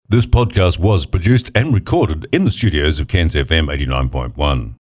This podcast was produced and recorded in the studios of Cairns FM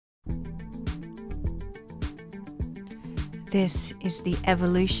 89.1. This is The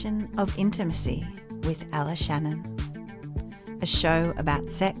Evolution of Intimacy with Ella Shannon, a show about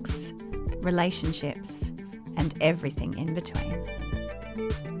sex, relationships, and everything in between.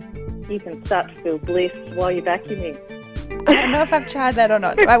 You can start to feel bliss while you're vacuuming. I don't know if I've tried that or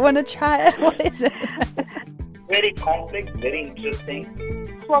not. Do I want to try it? What is it? Very complex, very interesting.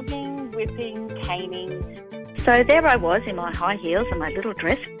 Flogging, whipping, caning. So there I was in my high heels and my little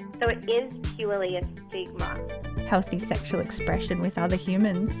dress. So it is purely a stigma. Healthy sexual expression with other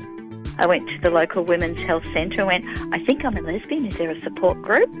humans. I went to the local women's health centre and went, I think I'm a lesbian. Is there a support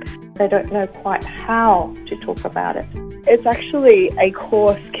group? They don't know quite how to talk about it. It's actually a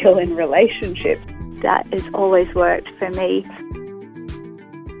core skill in relationships. That has always worked for me.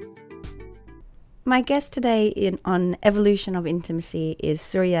 My guest today on Evolution of Intimacy is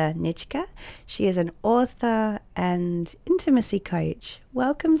Suriya. She is an author and intimacy coach.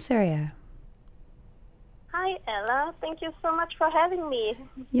 Welcome, Suriya. Hi, Ella. Thank you so much for having me.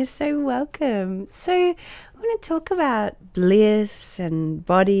 You're so welcome. So I want to talk about bliss and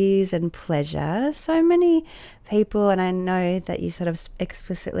bodies and pleasure. So many people, and I know that you sort of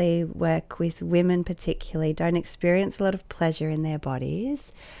explicitly work with women particularly, don't experience a lot of pleasure in their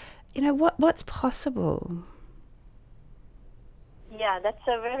bodies. You know, what's possible? Yeah, that's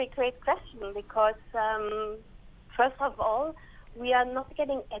a very great question because, first of all, we are not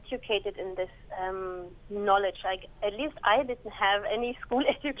getting educated in this knowledge. Like, at least I didn't have any school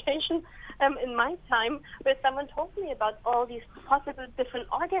education in my time where someone told me about all these possible different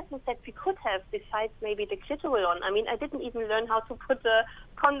orgasms that we could have besides maybe the clitoral one. I mean, I didn't even learn how to put a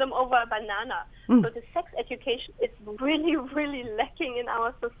condom over a banana. So the sex education is really, really lacking in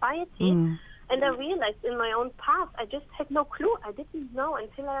our society. And I realized in my own path, I just had no clue. I didn't know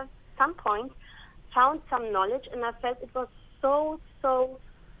until I at some point found some knowledge, and I felt it was so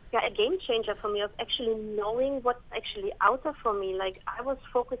a game changer for me of actually knowing what's actually out there for me. Like, I was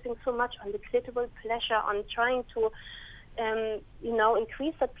focusing so much on the clitoral pleasure, on trying to,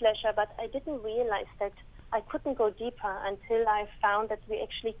 increase that pleasure, but I didn't realize that I couldn't go deeper until I found that we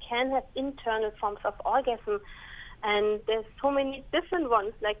actually can have internal forms of orgasm. And there's so many different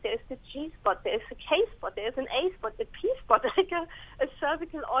ones. Like, there's the G spot, there's a K spot, there's an A spot, the P spot, like a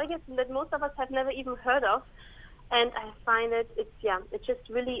cervical orgasm that most of us have never even heard of. And I find it's just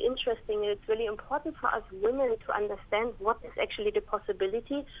really interesting. It's really important for us women to understand what is actually the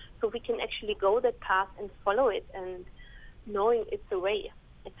possibility, so we can actually go that path and follow it, and knowing it's a way,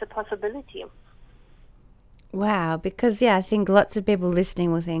 it's a possibility. Wow, because I think lots of people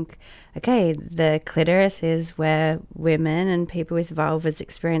listening will think, okay, the clitoris is where women and people with vulvas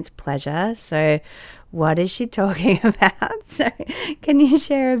experience pleasure. So what is she talking about? So can you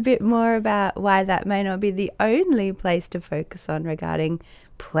share a bit more about why that may not be the only place to focus on regarding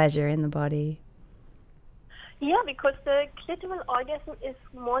pleasure in the body? Yeah, because the clitoral orgasm is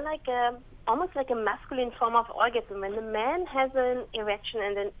more like almost like a masculine form of orgasm. When the man has an erection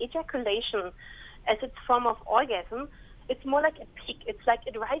and an ejaculation as its form of orgasm, it's more like a peak. It's like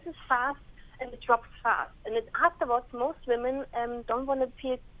it rises fast and it drops fast. And it's afterwards, most women don't want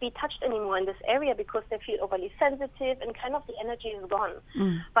to be touched anymore in this area because they feel overly sensitive and kind of the energy is gone.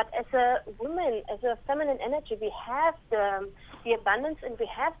 But as a woman, as a feminine energy, we have the abundance and we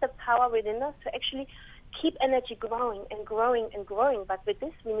have the power within us to actually keep energy growing and growing and growing. But with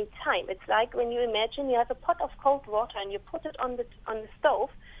this, we need time. It's like when you imagine you have a pot of cold water and you put it on the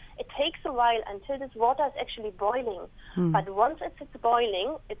stove. It takes a while until this water is actually boiling. But once it's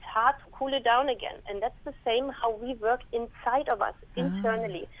boiling, it's hard to cool it down again. And that's the same how we work inside of us,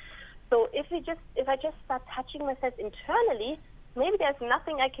 internally. So if I just start touching myself internally, maybe there's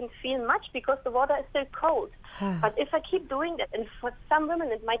nothing I can feel much because the water is still cold. But if I keep doing that, and for some women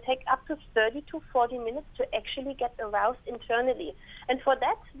it might take up to 30 to 40 minutes to actually get aroused internally. And for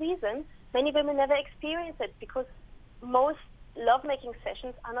that reason, many women never experience it because most lovemaking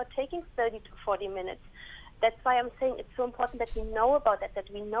sessions are not taking 30 to 40 minutes. That's why I'm saying it's so important that we know about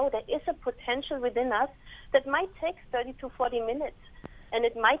that we know there is a potential within us that might take 30 to 40 minutes. And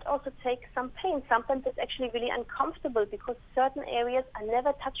it might also take some pain. Sometimes it's actually really uncomfortable because certain areas are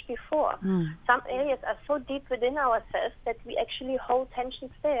never touched before. Some areas are so deep within ourselves that we actually hold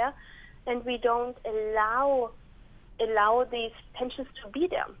tensions there, and we don't allow these tensions to be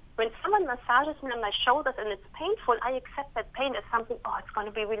there. When someone massages me on my shoulders and it's painful, I accept that pain as something, it's going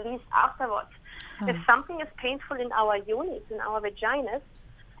to be released afterwards. If something is painful in our units, in our vaginas,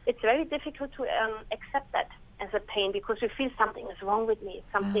 it's very difficult to accept that as a pain because we feel something is wrong with me.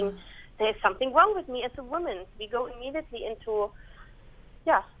 There's something wrong with me as a woman. We go immediately into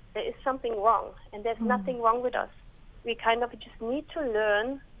there is something wrong, and there's nothing wrong with us. We kind of just need to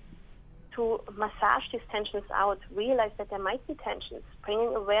learn to massage these tensions out, realize that there might be tensions,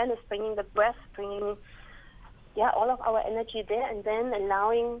 bringing awareness, bringing the breath, bringing all of our energy there, and then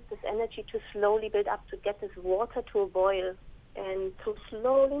allowing this energy to slowly build up, to get this water to a boil, and to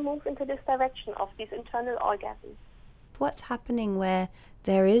slowly move into this direction of these internal orgasms. What's happening where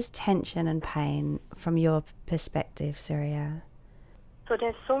there is tension and pain from your perspective, Suriya? So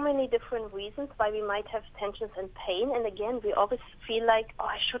there's so many different reasons why we might have tensions and pain, and again, we always feel like,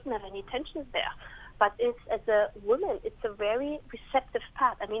 I shouldn't have any tensions there. But as a woman, it's a very receptive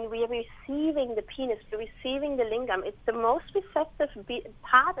part. I mean, we are receiving the penis, we're receiving the lingam. It's the most receptive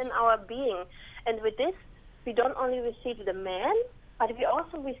part in our being. And with this, we don't only receive the man, but we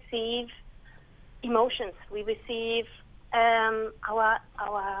also receive emotions. We receive our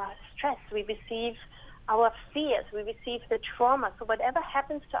stress. We receive our fears. We receive the trauma. So whatever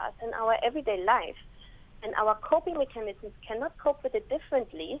happens to us in our everyday life, and our coping mechanisms cannot cope with it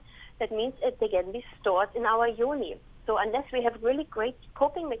differently, that means they can be stored in our yoni. So unless we have really great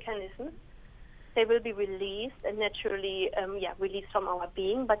coping mechanisms, they will be released and naturally released from our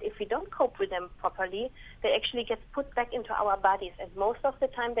being. But if we don't cope with them properly, they actually get put back into our bodies. And most of the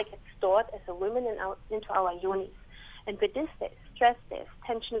time they get stored as a woman into our yonis. And with this, there's stress, there's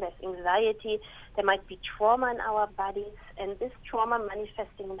tension, there's anxiety, there might be trauma in our bodies, and this trauma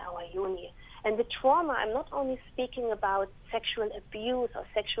manifesting in our yoni. And the trauma, I'm not only speaking about sexual abuse or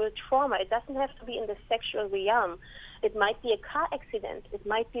sexual trauma. It doesn't have to be in the sexual realm. It might be a car accident. It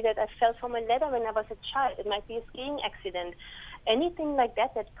might be that I fell from a ladder when I was a child. It might be a skiing accident. Anything like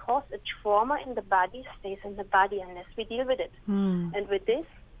that caused a trauma in the body stays in the body unless we deal with it. And with this,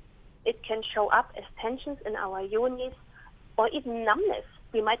 it can show up as tensions in our yonis or even numbness.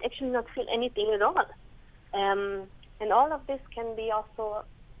 We might actually not feel anything at all. And all of this can be also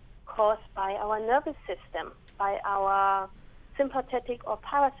caused by our nervous system, by our sympathetic or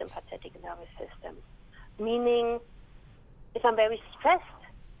parasympathetic nervous system. Meaning, if I'm very stressed,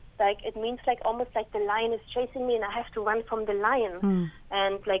 it means almost like the lion is chasing me and I have to run from the lion.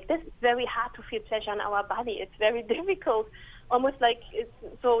 And this is very hard to feel pleasure in our body. It's very difficult, almost like it's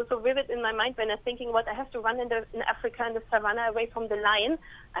so vivid in my mind when I'm thinking I have to run in Africa in the savannah away from the lion.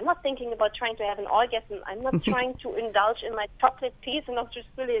 I'm not thinking about trying to have an orgasm. I'm not trying to indulge in my chocolate piece and not just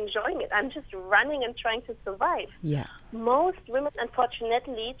really enjoying it. I'm just running and trying to survive. Yeah. Most women,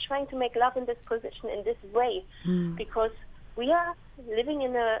 unfortunately, trying to make love in this position in this way because we are living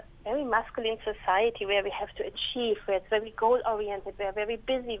in a very masculine society where we have to achieve, where it's very goal-oriented, we are very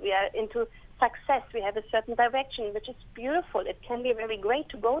busy, we are into success, we have a certain direction, which is beautiful. It can be very great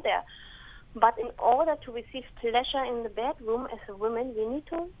to go there. But in order to receive pleasure in the bedroom as a woman, we need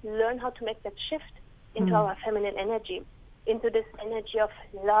to learn how to make that shift into our feminine energy, into this energy of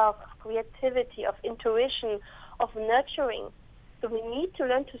love, of creativity, of intuition, of nurturing. So we need to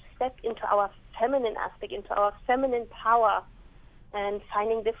learn to step into our feminine aspect, into our feminine power, and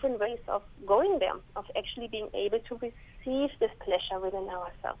finding different ways of going there, of actually being able to receive this pleasure within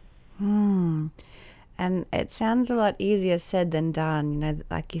ourselves. And it sounds a lot easier said than done.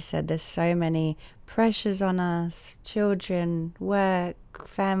 Like you said, there's so many pressures on us, children, work,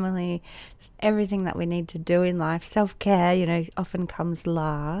 family, just everything that we need to do in life. Self-care, often comes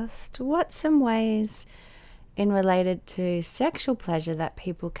last. What's some ways in related to sexual pleasure that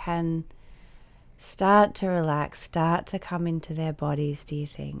people can start to relax, start to come into their bodies, do you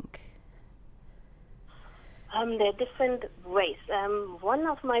think? There are different ways. One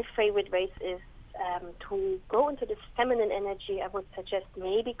of my favorite ways is to go into this feminine energy. I would suggest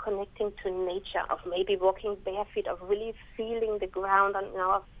maybe connecting to nature, of maybe walking barefoot, of really feeling the ground on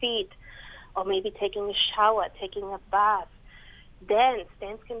our feet, or maybe taking a shower, taking a bath. Dance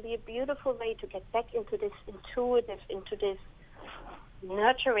can be a beautiful way to get back into this intuitive, into this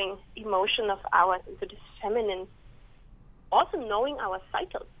nurturing emotion of ours, into this feminine. Also knowing our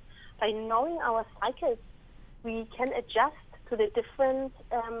cycles. By knowing our cycles, we can adjust to the different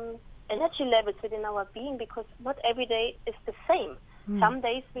energy levels within our being, because not every day is the same. Some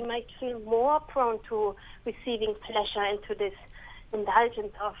days we might feel more prone to receiving pleasure into this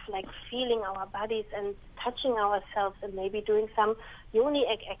indulgence of feeling our bodies and touching ourselves and maybe doing some yoni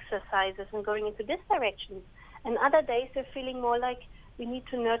egg exercises and going into this direction. And other days we're feeling more like we need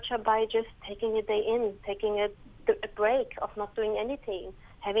to nurture by just taking a day in, taking a break of not doing anything,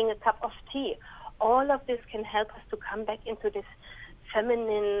 having a cup of tea. All of this can help us to come back into this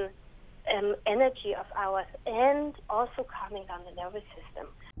feminine energy of ours, and also calming down the nervous system.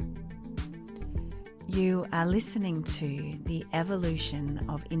 You are listening to The Evolution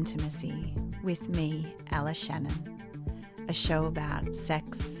of Intimacy with me, Alice Shannon, a show about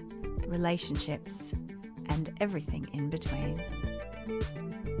sex, relationships, and everything in between.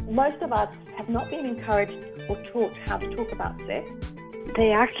 Most of us have not been encouraged or taught how to talk about sex.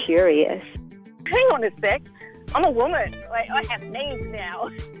 They are curious. Hang on a sec. I'm a woman. Like, I have needs now.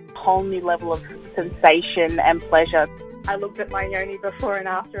 Whole new level of sensation and pleasure. I looked at my yoni before and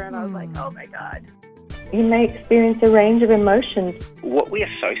after and I was like, oh my God. You may experience a range of emotions. What we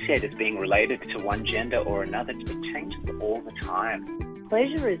associate as being related to one gender or another, it changes all the time.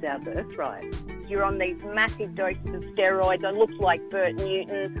 Pleasure is our birthright. You're on these massive doses of steroids. I look like Bert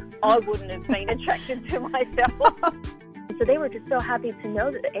Newton. I wouldn't have been attracted to myself. So they were just so happy to know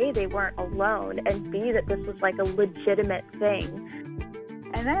that A, they weren't alone, and B, that this was like a legitimate thing.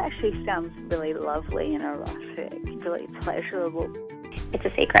 And that actually sounds really lovely and erotic, really pleasurable. It's a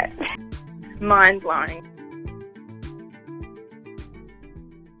secret. Mind-blowing.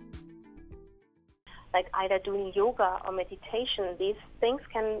 Like either doing yoga or meditation, these things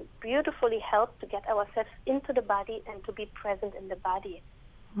can beautifully help to get ourselves into the body and to be present in the body.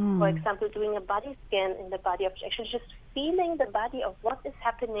 For example, doing a body scan in the body of actually just feeling the body of what is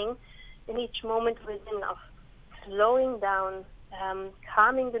happening in each moment within, of slowing down,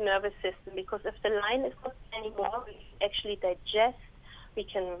 calming the nervous system, because if the line is not anymore, we actually digest, we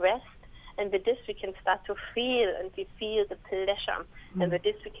can rest, and with this we can start to feel, and we feel the pleasure, and with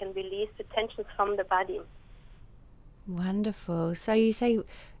this we can release the tensions from the body. Wonderful. So you say,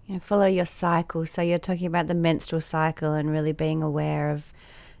 follow your cycle. So you're talking about the menstrual cycle and really being aware of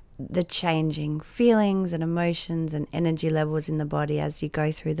the changing feelings and emotions and energy levels in the body as you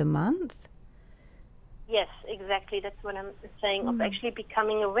go through the month? Yes, exactly. That's what I'm saying, of actually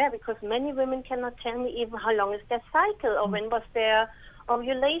becoming aware, because many women cannot tell me even how long is their cycle or when was their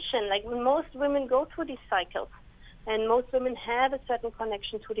ovulation. Like most women go through these cycles, and most women have a certain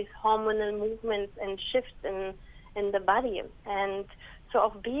connection to these hormonal movements and shifts in the body. And so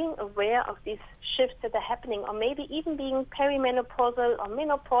of being aware of these shifts that are happening, or maybe even being perimenopausal or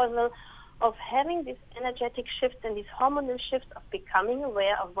menopausal, of having these energetic shifts and these hormonal shifts, of becoming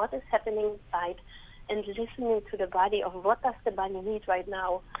aware of what is happening inside and listening to the body, of what does the body need right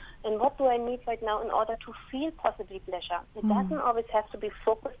now, and what do I need right now in order to feel possibly pleasure. It doesn't always have to be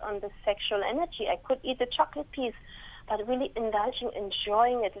focused on the sexual energy. I could eat a chocolate piece, but really indulging,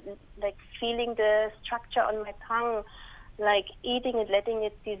 enjoying it, like feeling the structure on my tongue, like eating it, letting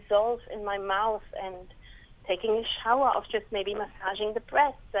it dissolve in my mouth, and taking a shower, of just maybe massaging the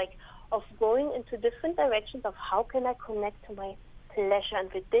breast, like of going into different directions of how can I connect to my pleasure.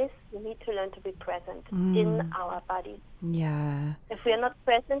 And with this, we need to learn to be present in our body. Yeah. If we are not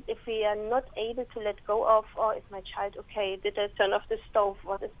present, if we are not able to let go of, or is my child okay, did I turn off the stove,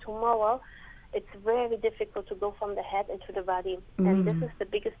 what is tomorrow, it's very difficult to go from the head into the body. And this is the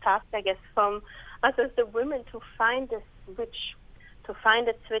biggest task, I guess, from us as the women, to find this switch, to find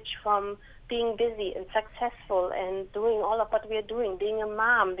a switch from being busy and successful and doing all of what we are doing, being a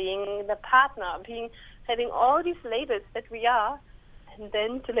mom, being the partner, having all these labels that we are, and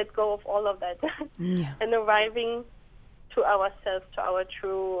then to let go of all of that and arriving to ourselves, to our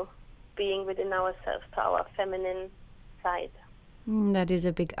true being within ourselves, to our feminine side. That is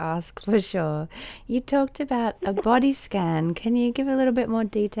a big ask for sure. You talked about a body scan. Can you give a little bit more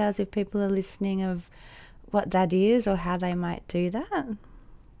details if people are listening of what that is or how they might do that?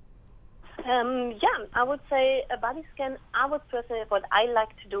 I would say a body scan, what I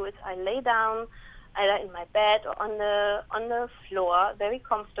like to do is I lay down either in my bed or on the floor, very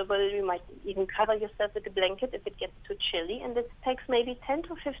comfortable. You might even cover yourself with a blanket if it gets too chilly, and this takes maybe 10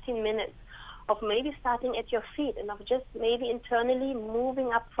 to 15 minutes of maybe starting at your feet and of just maybe internally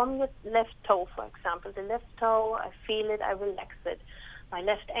moving up from your left toe, for example. The left toe, I feel it, I relax it. My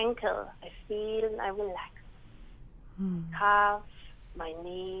left ankle, I feel and I relax. Calf, my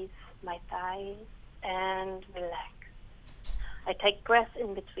knees, my thighs, and relax. I take breath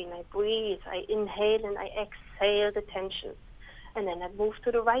in between, I breathe, I inhale and I exhale the tension. And then I move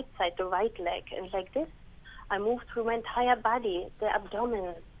to the right side, the right leg, and like this, I move through my entire body, the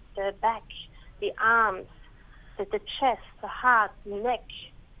abdomen, the back, the arms, the chest, the heart, the neck,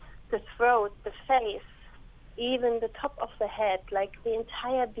 the throat, the face, even the top of the head, like the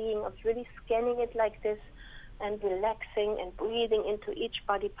entire being, of really scanning it like this and relaxing and breathing into each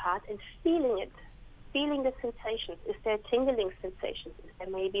body part and feeling it, feeling the sensations. Is there tingling sensations? Is there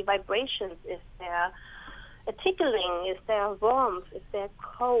maybe vibrations? Is there a tickling? Is there warmth? Is there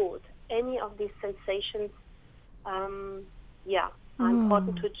cold? Any of these sensations, are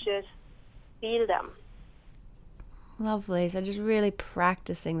important to just feel them. Lovely. So just really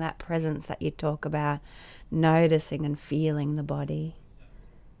practicing that presence that you talk about, noticing and feeling the body.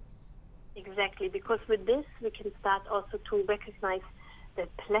 Exactly, because with this we can start also to recognize the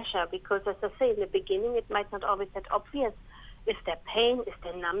pleasure, because as I say, in the beginning it might not always that obvious. Is there pain? Is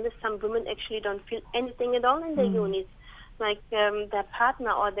there numbness? Some women actually don't feel anything at all in their unis. Like their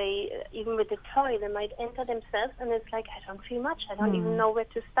partner, or they, even with the toy, they might enter themselves and it's like, I don't feel much. I don't even know where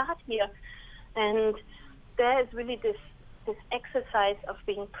to start here. And there is really this exercise of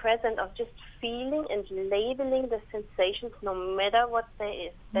being present, of just feeling and labeling the sensations no matter what there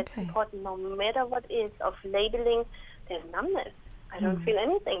is. That's important, no matter what is, of labeling. There's numbness. I don't feel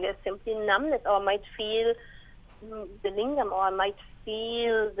anything. There's simply numbness, or I might feel the lingam, or I might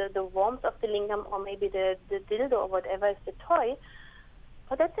feel the warmth of the lingam, or maybe the dildo, or whatever is the toy.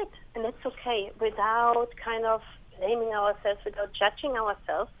 But that's it, and that's okay, without kind of blaming ourselves, without judging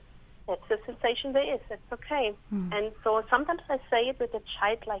ourselves. That's the sensation there is. That's okay. And so sometimes I say it with a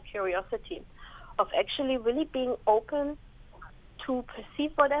childlike curiosity of actually really being open to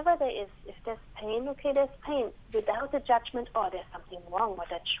perceive whatever there is. If there's pain, okay, there's pain, without the judgment, oh, there's something wrong, or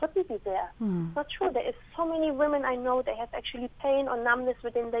that shouldn't be there. Not true. There is so many women I know, they have actually pain or numbness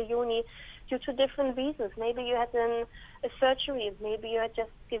within their yoni due to different reasons. Maybe you had a surgery, maybe you had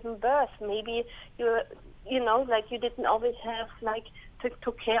just given birth, maybe you know, like you didn't always have, like,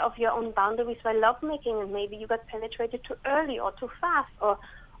 took care of your own boundaries while lovemaking, and maybe you got penetrated too early or too fast, or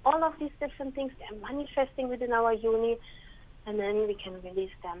all of these different things. They're manifesting within our yoni. And then we can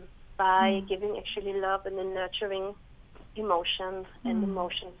release them by giving actually love and then nurturing emotions and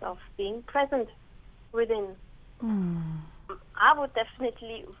emotions of being present within. I would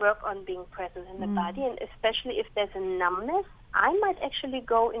definitely work on being present in the body, and especially if there's a numbness, I might actually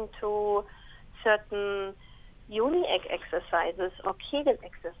go into certain yoni egg exercises or Kegel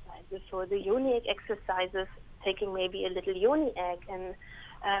exercises. So the yoni egg exercises, taking maybe a little yoni egg and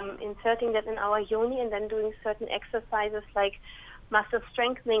inserting that in our yoni, and then doing certain exercises like muscle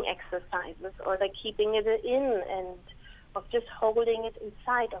strengthening exercises, or like keeping it in and of just holding it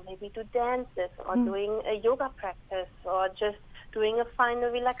inside, or maybe do dances, or doing a yoga practice, or just doing a final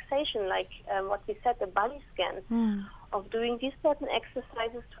relaxation, like what we said, the body scan, of doing these certain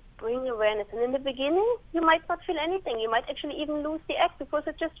exercises to bring awareness. And in the beginning, you might not feel anything. You might actually even lose the egg because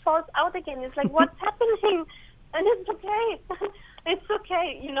it just falls out again. It's like, what's happening? And it's okay. It's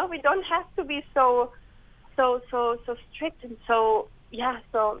okay. You know, we don't have to be so strict and so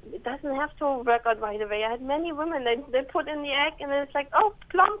it doesn't have to work out right away. I had many women, they put in the egg and it's like, oh,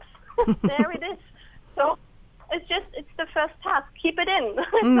 plumps, there it is. So it's the first task. Keep it in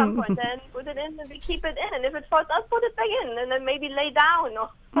at some point, then put it in and we keep it in. And if it falls out, put it back in, and then maybe lay down or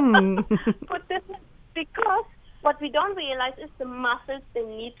put this in. Because what we don't realize is the muscles, they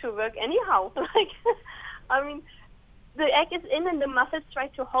need to work anyhow. Like, I mean, the egg is in and the muscles try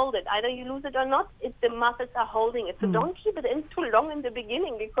to hold it. Either you lose it or not, the muscles are holding it. So don't keep it in too long in the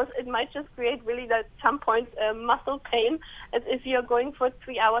beginning, because it might just create really at some point muscle pain, as if you're going for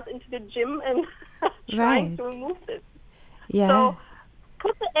 3 hours into the gym and trying to remove this. Yeah. So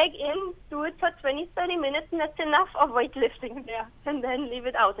put the egg in, do it for 20, 30 minutes, and that's enough of weightlifting there. And then leave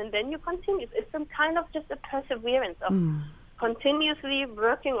it out. And then you continue. It's some kind of just a perseverance of continuously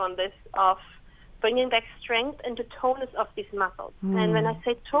working on this, of bringing back strength and the tonus of these muscles. And when I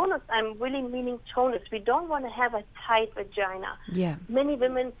say tonus, I'm really meaning tonus. We don't want to have a tight vagina. Yeah. Many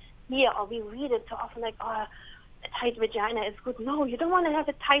women hear, or we read it so often, like, oh, a tight vagina is good. No, you don't want to have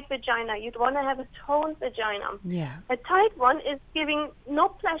a tight vagina. You'd want to have a toned vagina. Yeah. A tight one is giving no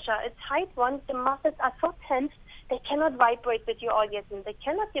pleasure. A tight one, the muscles are so tense, they cannot vibrate with your orgasm. They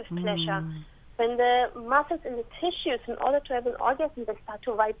cannot give pleasure. When the muscles in the tissues, in order to have an orgasm, they start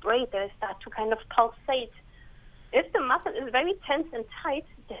to vibrate, they start to kind of pulsate. If the muscle is very tense and tight,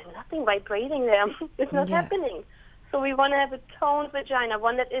 there's nothing vibrating there. It's not happening. So we want to have a toned vagina,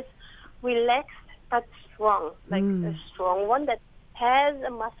 one that is relaxed but strong, like a strong one that has a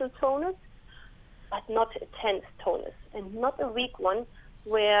muscle tonus, but not a tense tonus, and not a weak one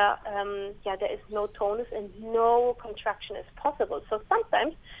where there is no tonus and no contraction is possible. So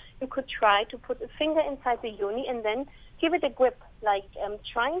sometimes you could try to put a finger inside the yoni and then give it a grip, like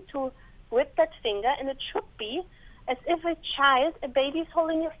trying to grip that finger, and it should be as if a baby is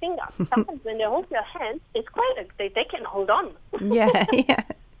holding your finger. Sometimes when they hold your hand, it's quite they can hold on. Yeah.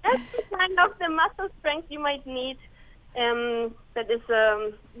 That's the kind of the muscle strength you might need, that is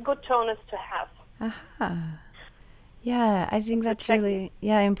a good tonus to have. Yeah, I think that's really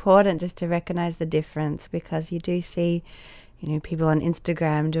important, just to recognize the difference, because you do see, people on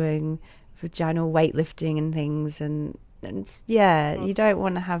Instagram doing vaginal weightlifting and things, and you don't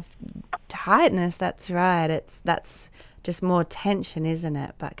want to have tightness. That's right. That's just more tension, isn't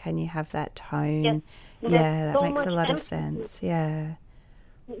it? But can you have that tone? Yes. Yeah, that so makes a lot of emphasis. sense. Yeah.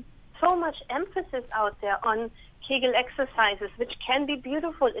 so much emphasis out there on Kegel exercises, which can be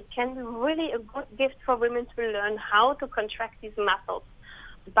beautiful. It can be really a good gift for women to learn how to contract these muscles.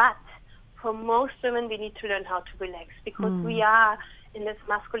 But for most women, we need to learn how to relax, because we are in this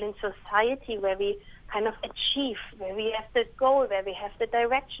masculine society where we kind of achieve, where we have the goal, where we have the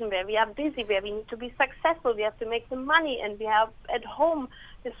direction, where we are busy, where we need to be successful, we have to make the money, and we have at home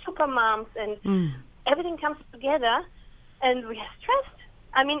the super moms, and everything comes together, and we are stressed.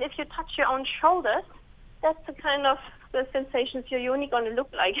 I mean, if you touch your own shoulders, that's the kind of the sensations your yoni going to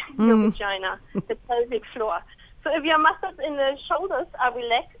look like, your vagina, the pelvic floor. So if your muscles in the shoulders are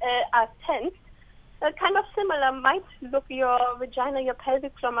relaxed, are tense, kind of similar might look your vagina, your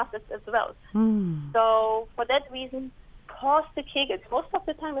pelvic floor muscles as well. So for that reason, pause the Kegels. Most of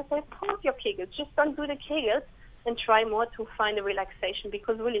the time I say pause your Kegels. Just don't do the Kegels and try more to find a relaxation,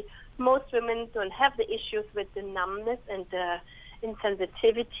 because really most women don't have the issues with the numbness and the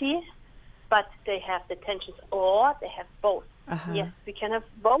insensitivity, but they have the tensions, or they have both. Yes, we can have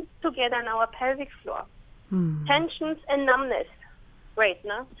both together in our pelvic floor. Tensions and numbness. Great,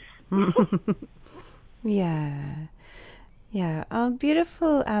 no? Yeah.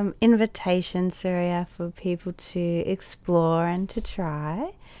 Beautiful invitation, Suriya, for people to explore and to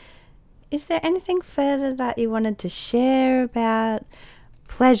try. Is there anything further that you wanted to share about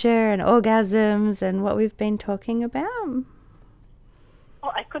pleasure and orgasms and what we've been talking about?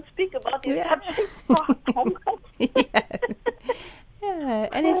 Oh, I could speak about these subjects for Yeah.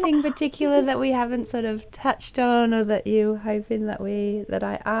 Anything particular that we haven't sort of touched on, or that you hoping that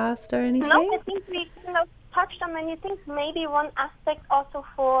I asked or anything? No, I think we kind of touched on many things. Maybe one aspect also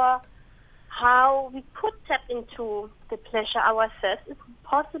for how we could tap into the pleasure ourselves is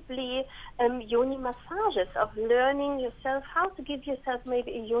possibly yoni massages, of learning yourself how to give yourself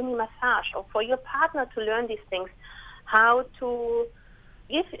maybe a yoni massage, or for your partner to learn these things, how to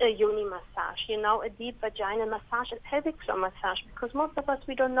give a yoni massage, a deep vaginal massage, a pelvic floor massage, because most of us,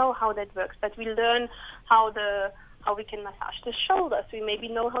 we don't know how that works, but we learn how we can massage the shoulders. We maybe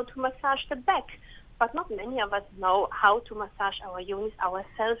know how to massage the back, but not many of us know how to massage our yonis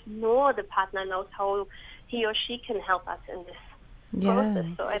ourselves, nor the partner knows how he or she can help us in this process.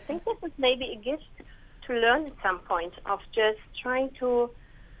 So I think this is maybe a gift to learn at some point, of just trying to,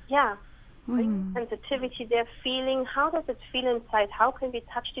 bring sensitivity there, feeling how does it feel inside, how can we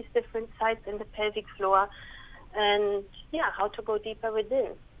touch these different sides in the pelvic floor, and how to go deeper within.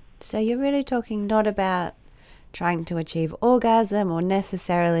 So you're really talking not about trying to achieve orgasm or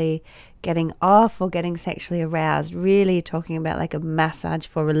necessarily getting off or getting sexually aroused, really talking about like a massage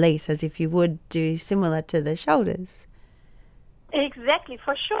for release, as if you would do similar to the shoulders. Exactly,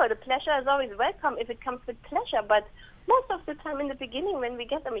 for sure. The pleasure is always welcome if it comes with pleasure, but most of the time in the beginning, when we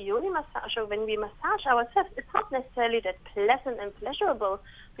get a yoni massage or when we massage ourselves, it's not necessarily that pleasant and pleasurable,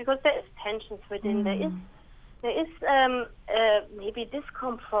 because there is tensions within. There is maybe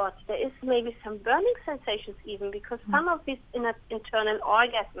discomfort. There is maybe some burning sensations even, because some of these internal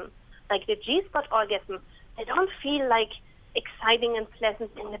orgasms, like the G-spot orgasm, they don't feel like exciting and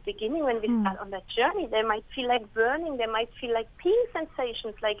pleasant in the beginning when we start on that journey. They might feel like burning. They might feel like peeing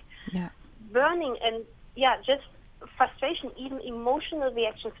sensations, like burning, and just frustration, even emotional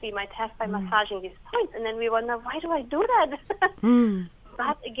reactions we might have by massaging these points. And then we wonder, why do I do that?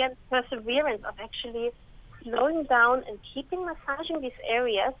 But again, perseverance of actually slowing down and keeping massaging these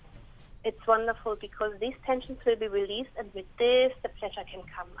areas, it's wonderful, because these tensions will be released, and with this, the pleasure can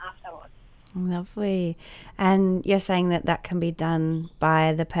come afterwards. Lovely. And you're saying that can be done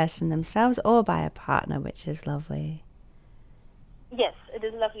by the person themselves or by a partner, which is lovely. Yes, it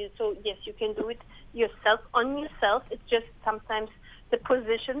is lovely. So yes, you can do it yourself, on yourself. It's just sometimes the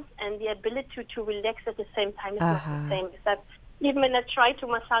positions and the ability to relax at the same time is not the same. Is that even when I try to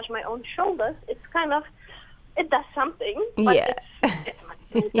massage my own shoulders, it's kind of, it does something, but it's much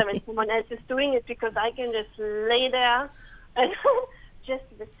better when someone else is doing it, because I can just lay there and just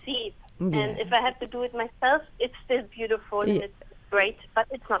receive. And if I have to do it myself, it's still beautiful and it's great, but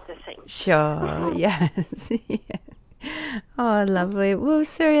it's not the same. Sure, yes. Oh, lovely. Well,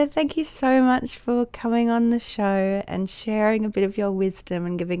 Suriya, thank you so much for coming on the show and sharing a bit of your wisdom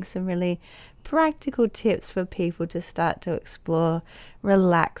and giving some really practical tips for people to start to explore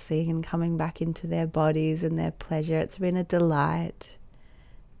relaxing and coming back into their bodies and their pleasure. It's been a delight.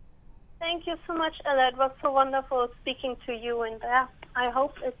 Thank you so much, Ella. It was so wonderful speaking to you, and I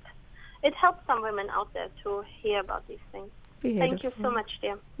hope it helps some women out there to hear about these things. Beautiful. Thank you so much,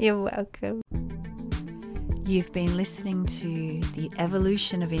 dear. You're welcome. You've been listening to The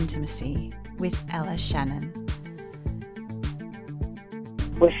Evolution of Intimacy with Ella Shannon.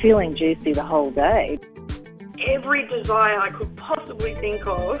 We're feeling juicy the whole day. every desire I could possibly think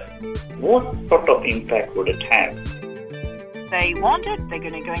of. What sort of impact would it have? They want it, they're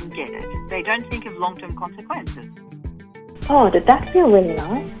going to go and get it. They don't think of long-term consequences. Oh, did that feel really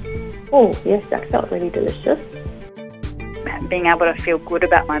nice? Oh, yes, that felt really delicious. Being able to feel good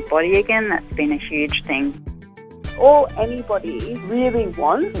about my body again, that's been a huge thing. All anybody really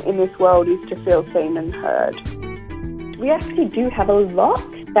wants in this world is to feel seen and heard. We actually do have a lot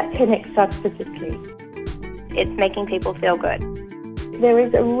that connects us physically. It's making people feel good. There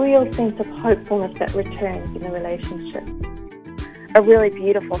is a real sense of hopefulness that returns in the relationship. A really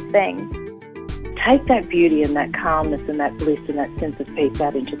beautiful thing. Take that beauty and that calmness and that bliss and that sense of peace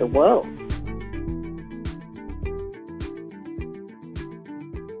out into the world.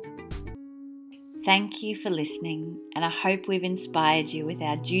 Thank you for listening, and I hope we've inspired you with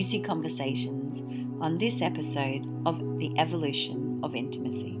our juicy conversations on this episode of The Evolution of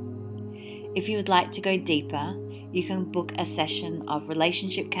Intimacy. If you would like to go deeper, you can book a session of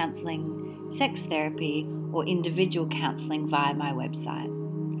relationship counselling, sex therapy, or individual counselling via my website.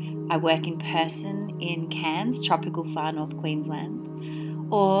 I work in person in Cairns, tropical far north Queensland,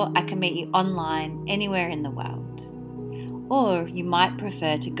 or I can meet you online anywhere in the world. Or you might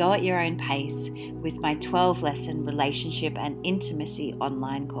prefer to go at your own pace with my 12-lesson relationship and intimacy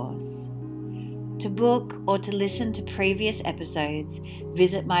online course. To book or to listen to previous episodes,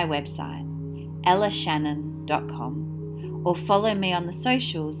 visit my website, ellashannon.com, or follow me on the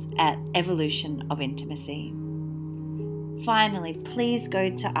socials at Evolution of Intimacy. Finally, please go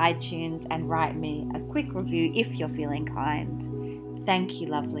to iTunes and write me a quick review if you're feeling kind. Thank you,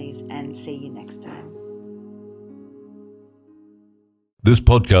 lovelies, and see you next time. This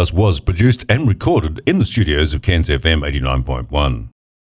podcast was produced and recorded in the studios of Cairns FM 89.1.